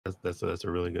That's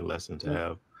a really good lesson to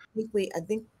have. I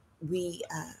think we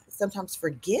sometimes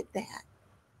forget that.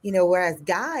 Whereas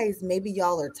guys, maybe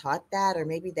y'all are taught that, or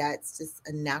maybe that's just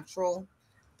a natural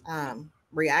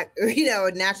react,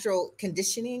 a natural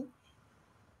conditioning.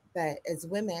 But as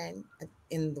women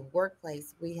in the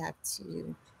workplace, we have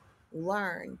to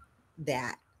learn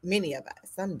that. Many of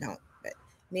us, some don't, but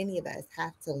many of us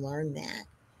have to learn that.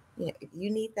 If you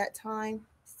need that time,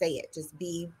 say it. Just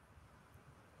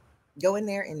go in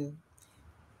there and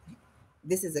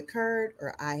this has occurred,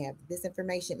 or I have this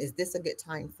information. Is this a good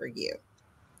time for you?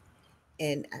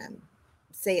 And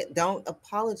say it. Don't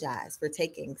apologize for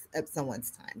taking up someone's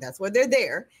time. That's why they're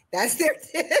there. That's their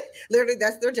literally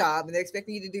that's their job, and they're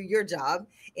expecting you to do your job.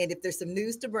 And if there's some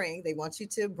news to bring, they want you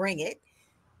to bring it,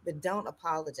 but don't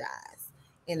apologize.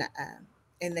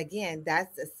 And again,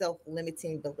 that's a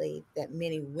self-limiting belief that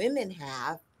many women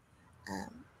have,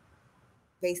 um,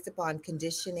 based upon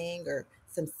conditioning or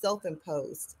some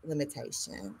self-imposed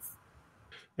limitations.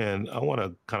 And I want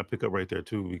to kind of pick up right there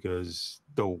too, because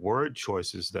the word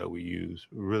choices that we use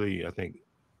really, I think,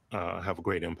 have a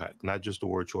great impact. Not just the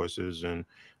word choices and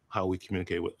how we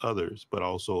communicate with others, but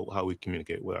also how we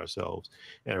communicate with ourselves.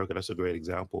 And Erica, that's a great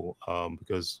example,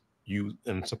 because you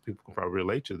and some people can probably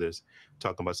relate to this,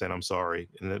 talking about saying I'm sorry,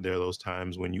 and that there are those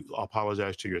times when you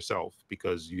apologize to yourself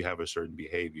because you have a certain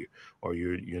behavior, or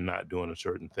you're not doing a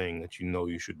certain thing that you know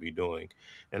you should be doing,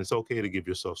 and it's okay to give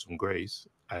yourself some grace.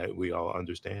 We all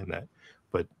understand that,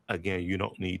 but again, you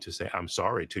don't need to say I'm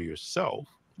sorry to yourself,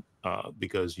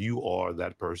 because you are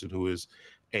that person who is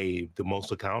the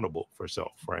most accountable for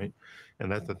self, right?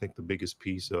 And that's, I think, the biggest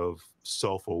piece of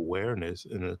self-awareness.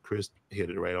 And Chris hit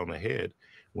it right on the head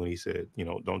when he said,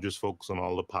 don't just focus on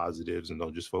all the positives and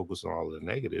don't just focus on all the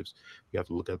negatives. You have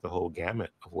to look at the whole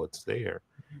gamut of what's there.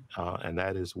 And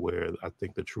that is where I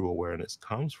think the true awareness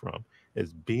comes from,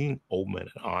 is being open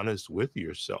and honest with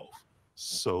yourself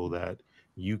so that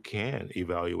you can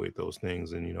evaluate those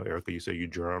things. And, Erica, you say you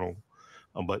journal,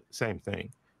 but same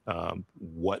thing.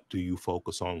 What do you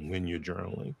focus on when you're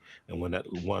journaling? And when that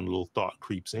one little thought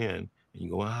creeps in, and you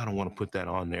go, I don't want to put that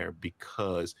on there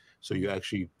because, so you're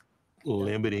actually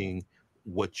limiting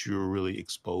what you're really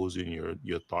exposing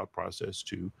your thought process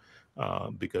to,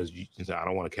 because you can say, I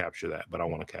don't want to capture that, but I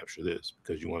want to capture this,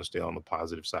 because you want to stay on the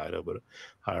positive side of it,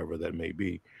 however that may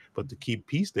be. But the key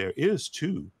piece there is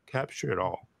to capture it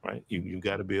all, right? You've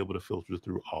got to be able to filter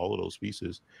through all of those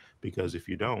pieces, because if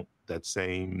you don't, that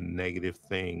same negative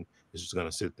thing is just going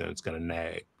to sit there and it's going to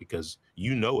nag, because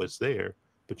it's there,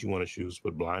 but you want to choose to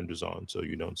put blinders on so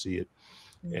you don't see it.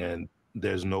 Mm. And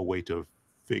there's no way to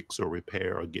fix or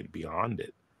repair or get beyond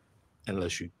it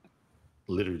unless you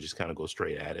literally just kind of go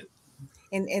straight at it.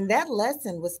 And that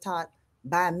lesson was taught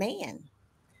by a man.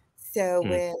 So Mm,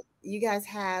 when you guys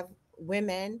have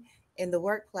women in the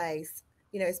workplace,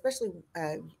 especially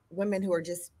women who are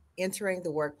just entering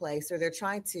the workplace, or they're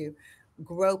trying to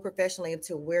grow professionally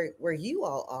into where you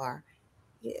all are,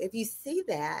 if you see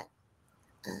that,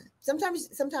 sometimes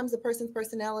the person's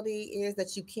personality is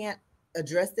that you can't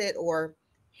address it or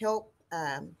help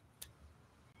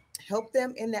help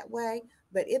them in that way.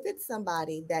 But if it's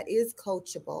somebody that is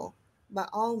coachable, by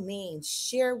all means,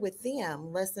 share with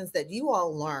them lessons that you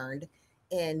all learned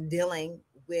in dealing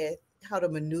with how to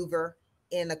maneuver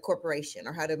in a corporation,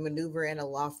 or how to maneuver in a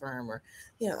law firm, or,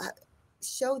 you know,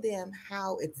 show them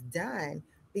how it's done.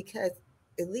 Because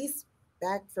at least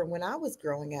back from when I was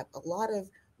growing up, a lot of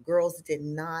girls did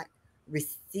not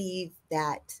receive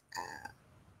that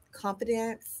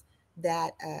confidence,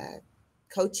 that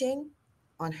coaching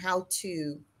on how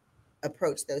to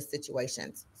approach those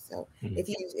situations. So mm,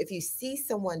 if you see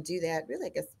someone do that, really,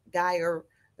 like a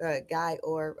guy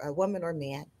or a woman or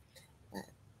man, uh,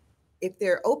 if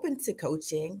they're open to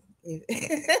coaching,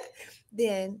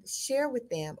 then share with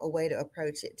them a way to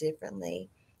approach it differently,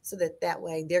 so that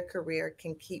way their career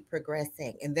can keep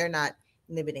progressing and they're not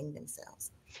limiting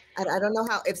themselves. I don't know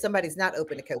how, if somebody's not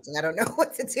open to coaching, I don't know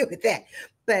what to do with that.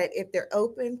 But if they're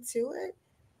open to it,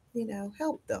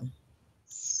 help them.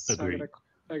 So agreed.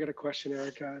 I got a question,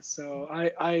 Erica. So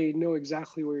I know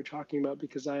exactly what you're talking about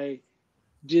because I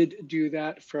did do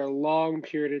that for a long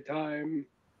period of time.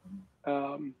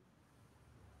 Um,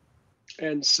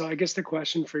 and so I guess the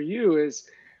question for you is,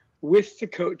 with the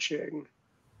coaching,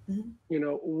 Mhm.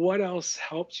 what else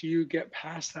helps you get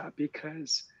past that?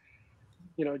 Because,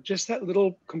 just that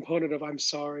little component of I'm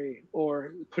sorry,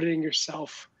 or putting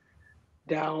yourself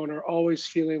down, or always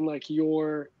feeling like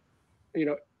you're,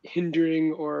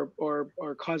 hindering or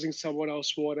causing someone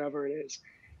else, whatever it is.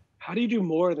 How do you do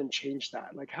more than change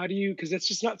that? Like, how do you, because it's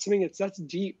just not something that's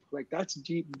deep, like that's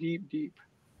deep, deep, deep.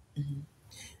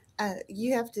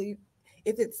 You have to.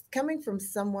 If it's coming from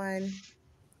someone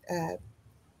uh,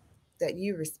 that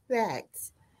you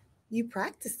respect, you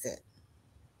practice it.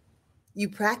 You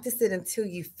practice it until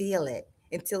you feel it,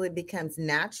 until it becomes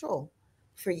natural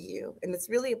for you. And it's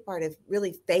really a part of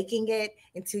really faking it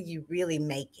until you really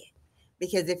make it.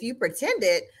 Because if you pretend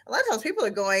it, a lot of times people are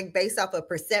going based off of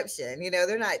perception.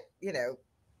 They're not,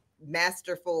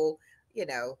 masterful, they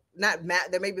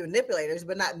may be manipulators,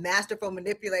 but not masterful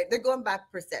manipulate. They're going by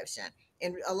perception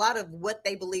and a lot of what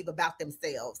they believe about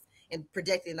themselves and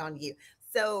projecting on you.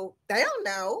 So they don't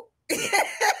know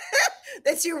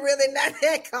that you're really not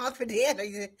that confident.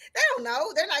 They don't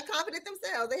know. They're not confident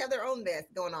themselves. They have their own mess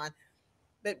going on.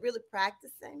 But really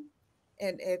practicing,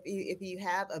 and if you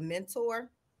have a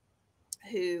mentor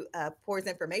who pours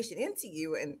information into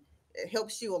you and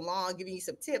helps you along, giving you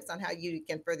some tips on how you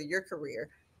can further your career,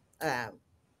 um,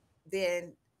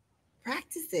 then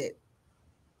practice it.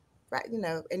 Right?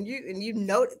 And you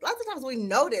notice. Lots of times we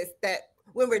notice that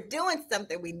when we're doing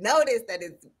something, we notice that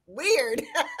it's weird,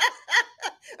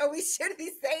 or we shouldn't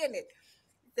be saying it.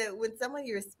 So when someone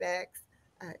you respect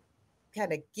uh,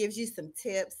 kind of gives you some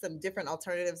tips, some different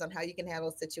alternatives on how you can handle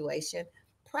a situation,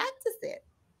 practice it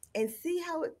and see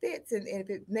how it fits. And if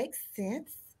it makes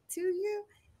sense to you,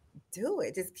 do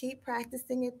it. Just keep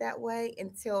practicing it that way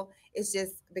until it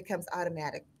just becomes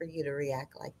automatic for you to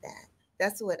react like that.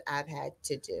 That's what I've had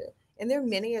to do. And there are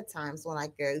many a times when I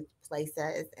go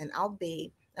places and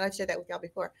and I've shared that with y'all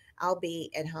before, I'll be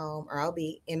at home or I'll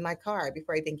be in my car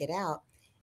before I even get out.